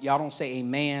this. Y'all don't say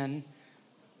amen.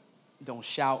 Don't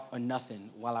shout or nothing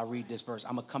while I read this verse.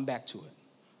 I'm going to come back to it.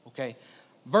 Okay?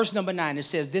 Verse number 9, it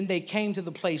says, then they came to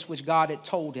the place which God had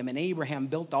told him, and Abraham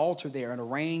built the altar there and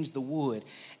arranged the wood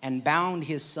and bound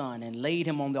his son and laid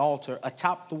him on the altar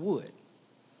atop the wood.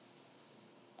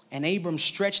 And Abram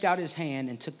stretched out his hand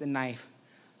and took the knife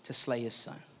to slay his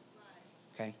son.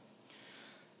 Okay?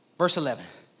 Verse 11,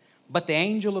 but the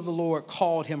angel of the Lord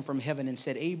called him from heaven and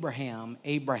said, Abraham,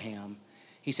 Abraham.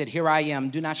 He said, here I am.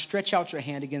 Do not stretch out your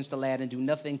hand against the lad and do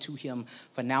nothing to him.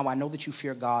 For now I know that you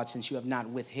fear God, since you have not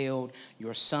withheld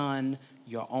your son,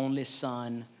 your only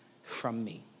son, from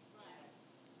me.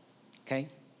 Okay?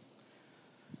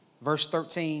 Verse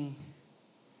 13.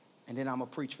 And then I'm going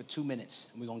to preach for 2 minutes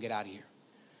and we're going to get out of here.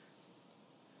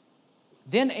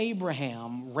 Then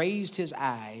Abraham raised his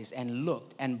eyes and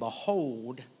looked, and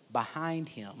behold, behind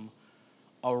him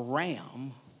a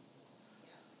ram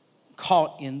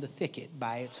caught in the thicket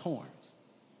by its horns.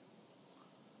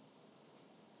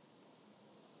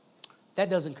 That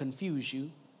doesn't confuse you,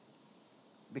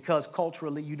 because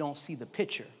culturally you don't see the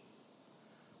picture.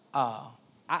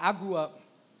 I grew up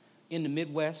in the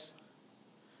Midwest,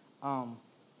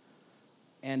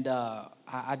 and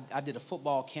I did a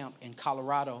football camp in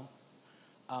Colorado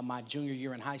my junior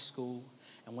year in high school.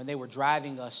 And when they were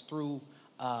driving us through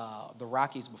the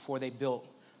Rockies before they built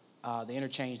the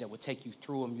interchange that would take you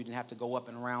through them, you didn't have to go up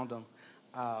and around them.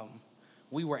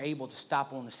 We were able to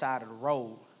stop on the side of the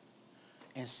road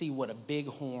and see what a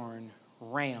bighorn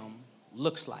ram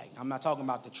looks like. I'm not talking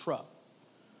about the truck.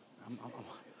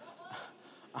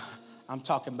 I'm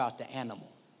talking about the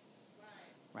animal,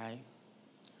 right?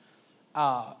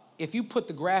 If you put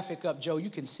the graphic up, Joe, you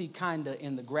can see kind of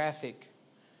in the graphic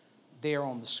there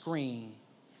on the screen.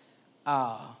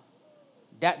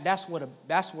 That's what a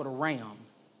ram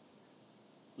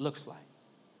looks like.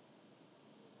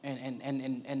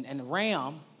 And the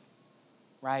ram,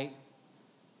 right,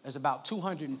 is about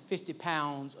 250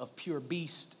 pounds of pure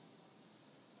beast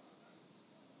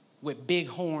with big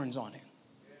horns on it.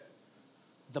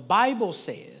 The Bible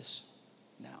says,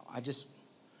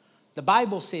 the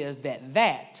Bible says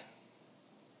that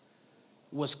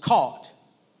was caught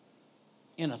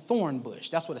in a thorn bush.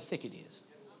 That's what a thicket is.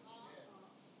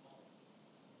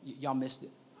 Y'all missed it.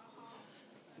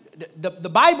 The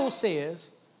Bible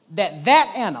says that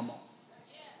animal,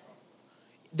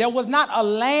 there was not a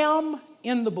lamb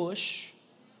in the bush.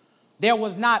 There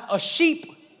was not a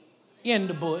sheep in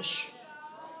the bush.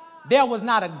 There was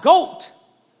not a goat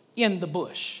in the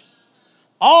bush.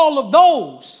 All of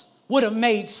those would have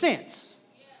made sense.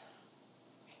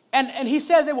 And he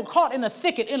says they were caught in a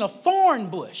thicket, in a thorn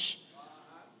bush,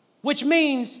 which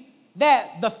means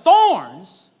that the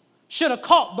thorns should have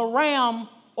caught the ram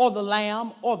or the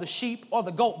lamb or the sheep or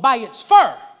the goat by its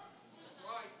fur.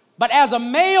 But as a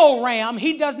male ram,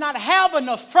 he does not have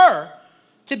enough fur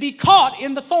to be caught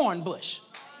in the thorn bush.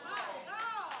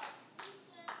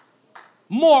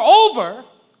 Moreover,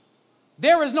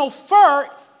 there is no fur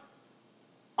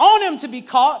on him to be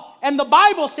caught, and the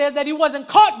Bible says that he wasn't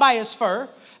caught by his fur.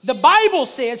 The Bible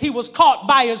says he was caught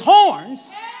by his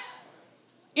horns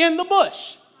in the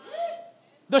bush.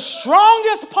 The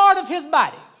strongest part of his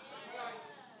body,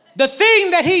 the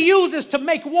thing that he uses to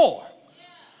make war,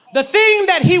 the thing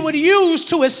that he would use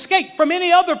to escape from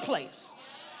any other place,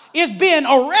 is being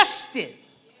arrested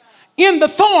in the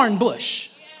thorn bush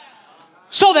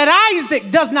so that Isaac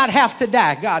does not have to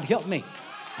die. God help me.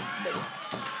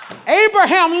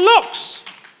 Abraham looks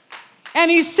and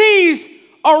he sees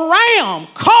a ram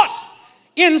caught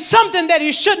in something that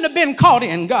he shouldn't have been caught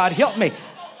in. God help me.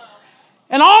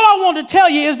 And all I want to tell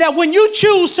you is that when you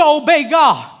choose to obey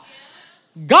God,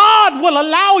 God will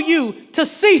allow you to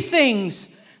see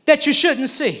things that you shouldn't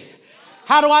see.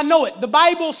 How do I know it? The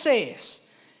Bible says,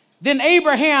 then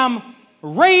Abraham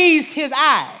raised his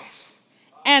eyes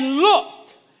and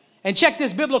looked. And check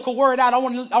this biblical word out. I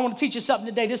want to teach you something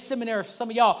today. This seminary for some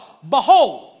of y'all.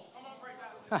 Behold.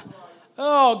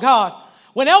 Oh, God.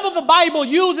 Whenever the Bible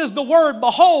uses the word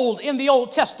behold in the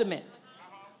Old Testament,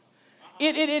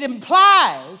 it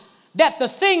implies that the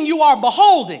thing you are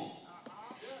beholding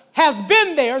has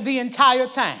been there the entire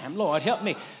time. Lord, help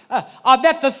me.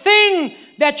 That the thing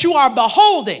that you are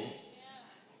beholding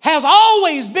has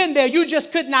always been there. You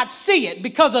just could not see it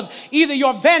because of either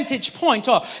your vantage point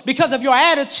or because of your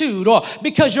attitude or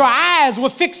because your eyes were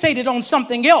fixated on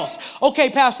something else. Okay,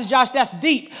 Pastor Josh, that's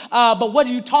deep, but what are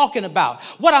you talking about?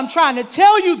 What I'm trying to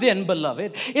tell you then,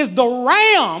 beloved, is the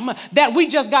ram that we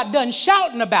just got done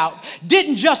shouting about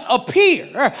didn't just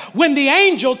appear when the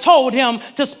angel told him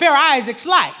to spare Isaac's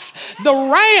life. The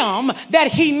ram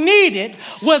that he needed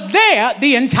was there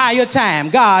the entire time.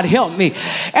 God help me.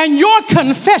 And your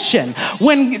confession confession.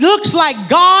 When it looks like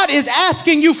God is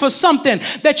asking you for something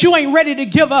that you ain't ready to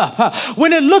give up.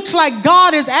 When it looks like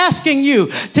God is asking you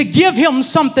to give him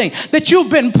something that you've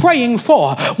been praying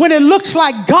for. When it looks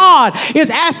like God is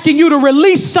asking you to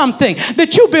release something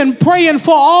that you've been praying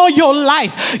for all your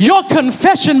life. Your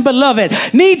confession, beloved,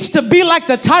 needs to be like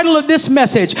the title of this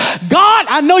message. God,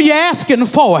 I know you're asking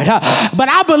for it, but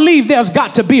I believe there's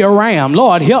got to be a ram.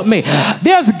 Lord, help me.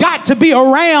 There's got to be a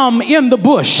ram in the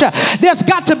bush. There's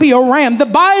got to be a ram. The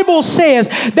Bible says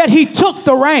that he took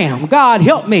the ram, God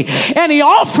help me, and he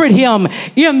offered him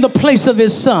in the place of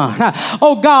his son.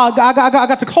 Oh God, I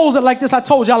got to close it like this. I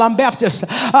told y'all I'm Baptist.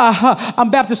 I'm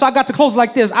Baptist, so I got to close it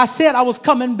like this. I said I was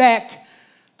coming back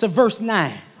to verse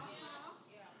 9.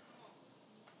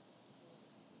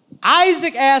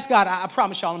 Isaac asked God, I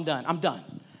promise y'all I'm done.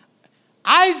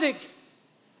 Isaac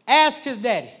asked his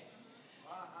daddy,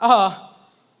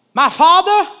 my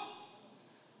father,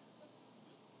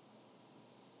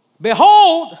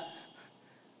 behold,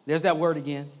 there's that word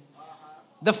again,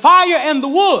 the fire and the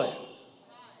wood.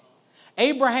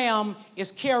 Abraham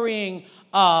is carrying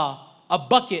a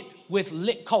bucket with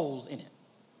lit coals in it.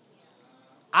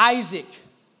 Isaac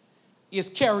is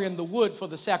carrying the wood for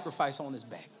the sacrifice on his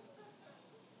back.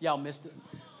 Y'all missed it.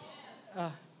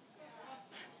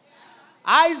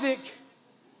 Isaac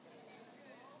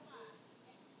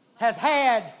has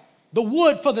had the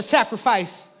wood for the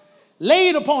sacrifice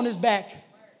laid upon his back,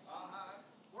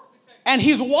 and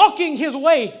he's walking his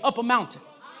way up a mountain.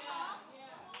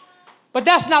 But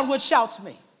that's not what shouts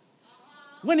me.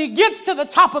 When he gets to the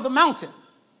top of the mountain,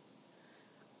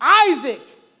 Isaac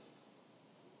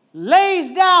lays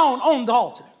down on the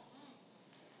altar.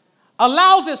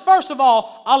 Allows his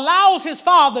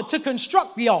father to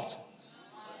construct the altar.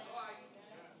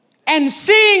 And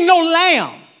seeing no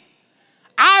lamb,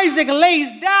 Isaac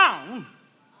lays down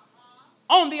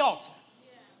on the altar.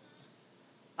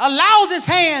 Allows his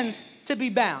hands to be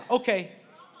bound. Okay,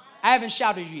 I haven't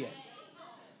shouted you yet.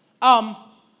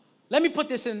 Let me put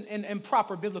this in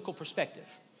proper biblical perspective.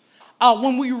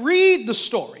 When we read the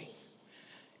story,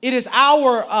 it is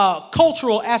our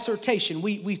cultural assertion.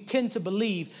 We tend to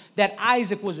believe that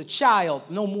Isaac was a child,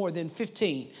 no more than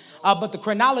 15. But the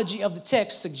chronology of the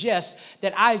text suggests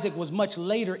that Isaac was much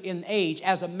later in age.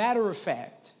 As a matter of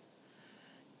fact,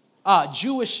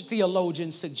 Jewish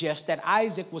theologians suggest that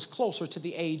Isaac was closer to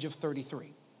the age of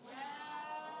 33.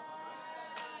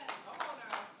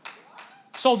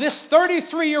 So this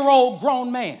 33-year-old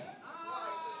grown man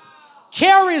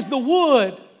carries the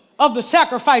wood of the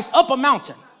sacrifice up a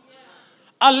mountain,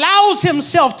 allows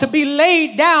himself to be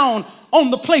laid down on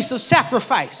the place of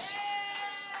sacrifice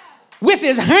with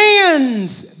his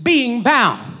hands being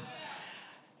bound.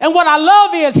 And what I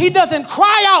love is he doesn't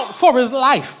cry out for his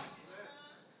life.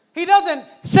 He doesn't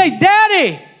say,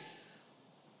 Daddy,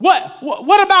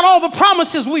 what about all the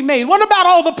promises we made? What about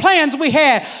all the plans we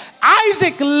had?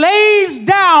 Isaac lays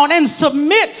down and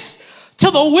submits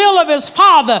to the will of his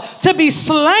father to be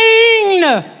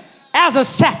slain as a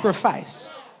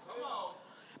sacrifice.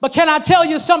 But can I tell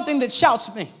you something that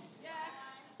shouts me?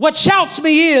 What shouts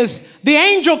me is the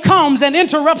angel comes and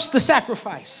interrupts the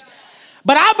sacrifice.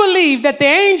 But I believe that the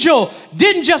angel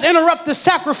didn't just interrupt the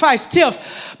sacrifice,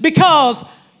 Tiff, because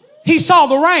he saw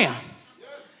the ram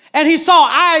and he saw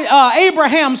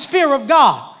Abraham's fear of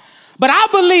God. But I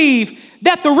believe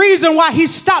that the reason why he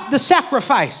stopped the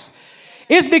sacrifice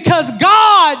is because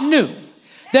God knew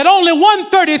that only one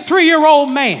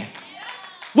 33-year-old man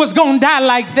was going to die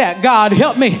like that. God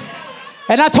help me.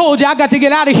 And I told you I got to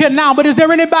get out of here now, but is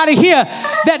there anybody here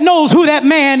that knows who that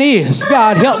man is?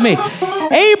 God help me.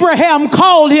 Abraham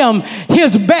called him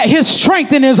his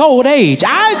strength in his old age.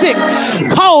 Isaac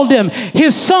called him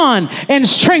his son and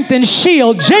strength and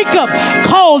shield. Jacob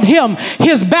called him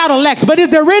his battle axe. But is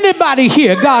there anybody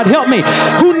here, God help me,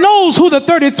 who knows who the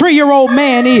 33-year-old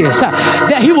man is?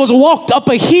 That he was walked up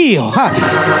a hill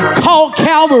called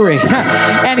Calvary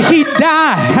and he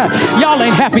died. Y'all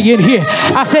ain't happy in here.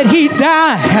 I said he died.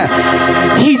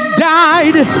 He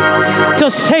died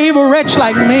to save a wretch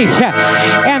like me.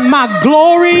 And my glory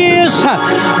is,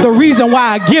 the reason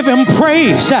why I give him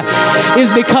praise is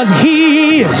because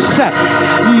he is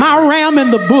my ram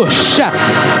in the bush.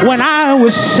 When I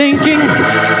was sinking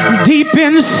deep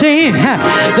in sin,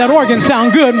 that organ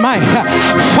sound good, Mike,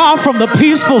 far from the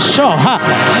peaceful shore,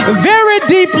 very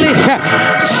deeply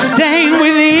stained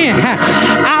within,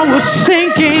 I I was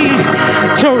sinking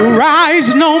to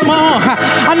rise no more.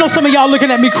 I know some of y'all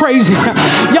looking at me crazy.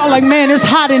 Y'all like, man, it's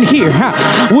hot in here.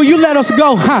 Will you let us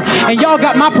go? And y'all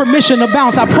got my permission to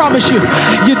bounce. I promise you,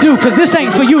 you do, because this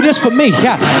ain't for you, this for me.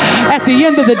 At the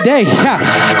end of the day,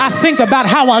 I think about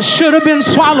how I should have been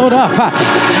swallowed up.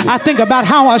 I think about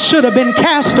how I should have been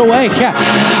cast away.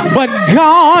 But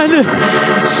God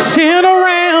sent a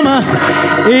ram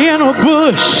in a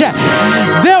bush.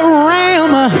 That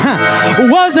ram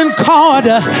wasn't caught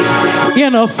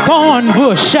in a thorn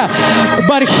bush,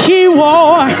 but he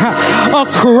wore a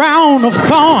crown of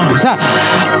thorns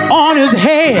on his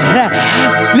head.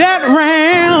 That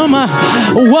ram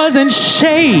wasn't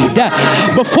shaved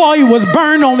before he was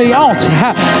burned on the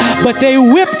altar, but they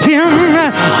whipped him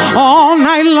all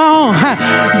night long.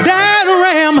 That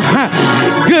ram,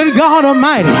 good God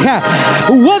Almighty,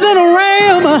 wasn't a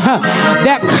ram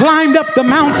that climbed up the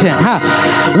mountain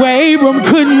where Abram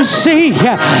couldn't see,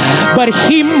 but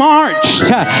he marched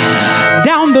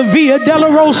down the Via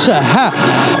Dolorosa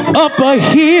up a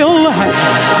hill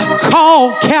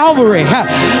called Calvary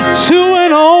to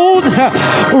an old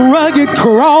rugged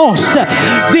cross,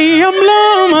 the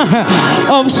emblem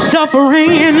of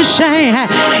suffering and shame.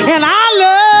 And I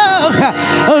love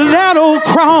that old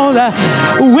cross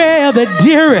where the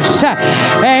dearest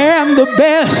and the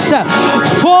best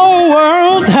for a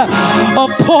world of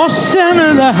poor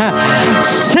sinners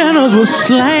was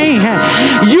slain.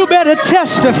 You better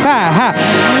testify.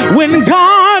 When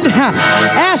God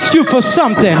asks you for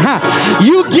something,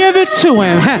 you give it to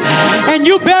him, and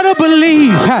you better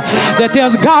believe that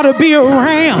there's got to be a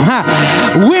ram.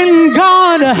 When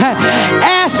God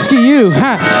asks you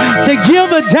to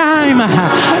give a dime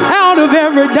out of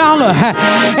every dollar,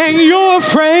 and you're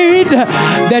afraid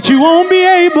that you won't be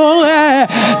able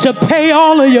to pay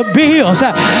all of your bills,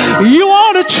 you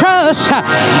ought to trust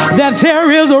that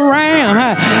there is a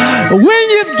ram. When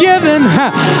you've given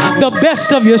the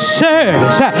best of your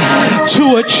service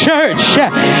to a church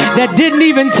that didn't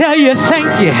even tell you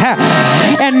thank you,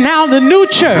 and now the new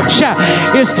church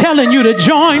is telling you to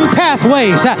join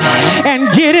Pathways and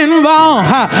get involved,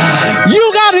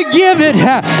 you got to give it,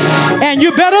 and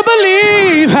you better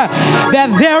believe that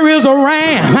there is a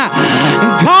ram.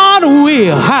 God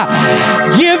will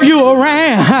give you a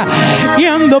ram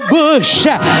in the bush.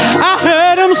 I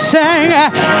heard him sing,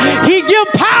 he give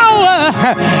power.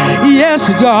 Yes,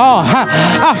 God,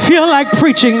 I feel like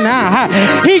preaching now.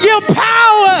 He give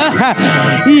power.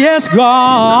 Yes,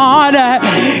 God,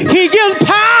 he gives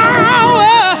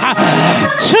power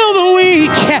to the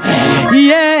weak.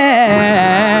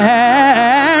 Yeah,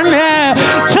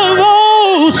 to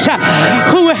those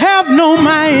who have no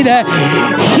might,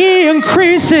 he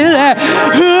increases.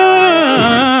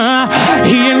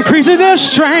 He increases their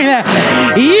strength.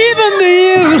 Even the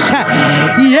youth,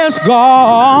 yes,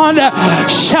 God,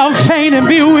 shall faint and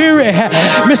be weary.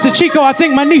 Mr. Chico, I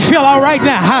think my knee feel all right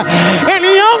now. And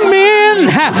young men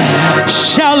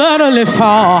shall utterly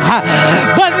fall.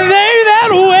 But they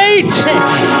that wait,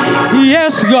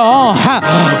 yes, God,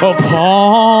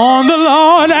 upon the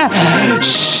Lord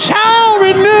shall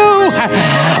renew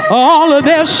all of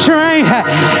their strength.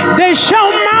 They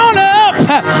shall mount up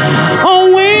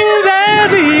on wings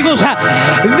as eagles.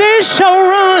 They shall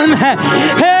run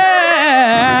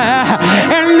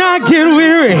and not get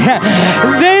weary.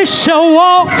 They shall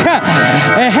walk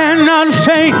and not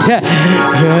faint.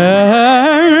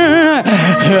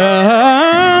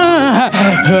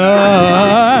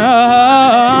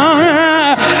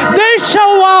 They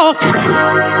shall walk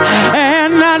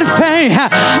and not faint.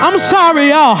 I'm sorry,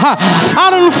 y'all. I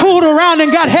done fooled around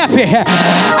and got happy.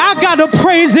 I got to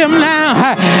praise him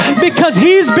now because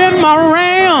he's been my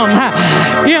ram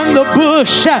in the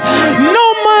bush.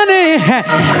 No money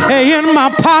in my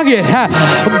pocket,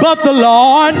 but the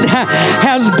Lord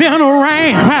has been a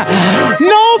ram.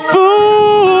 No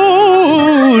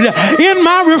food in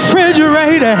my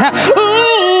refrigerator.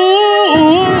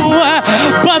 Ooh,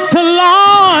 but the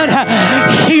Lord,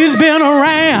 he's been a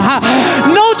ram.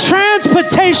 No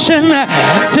transportation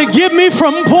to get me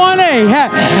from point A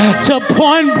to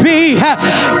point B,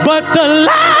 but the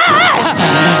Lord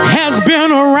has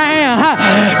been a ram.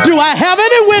 Do I have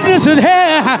any witnesses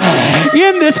here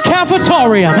in this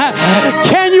cafeteria?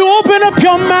 Can you open up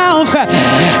your mouth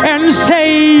and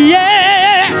say yes?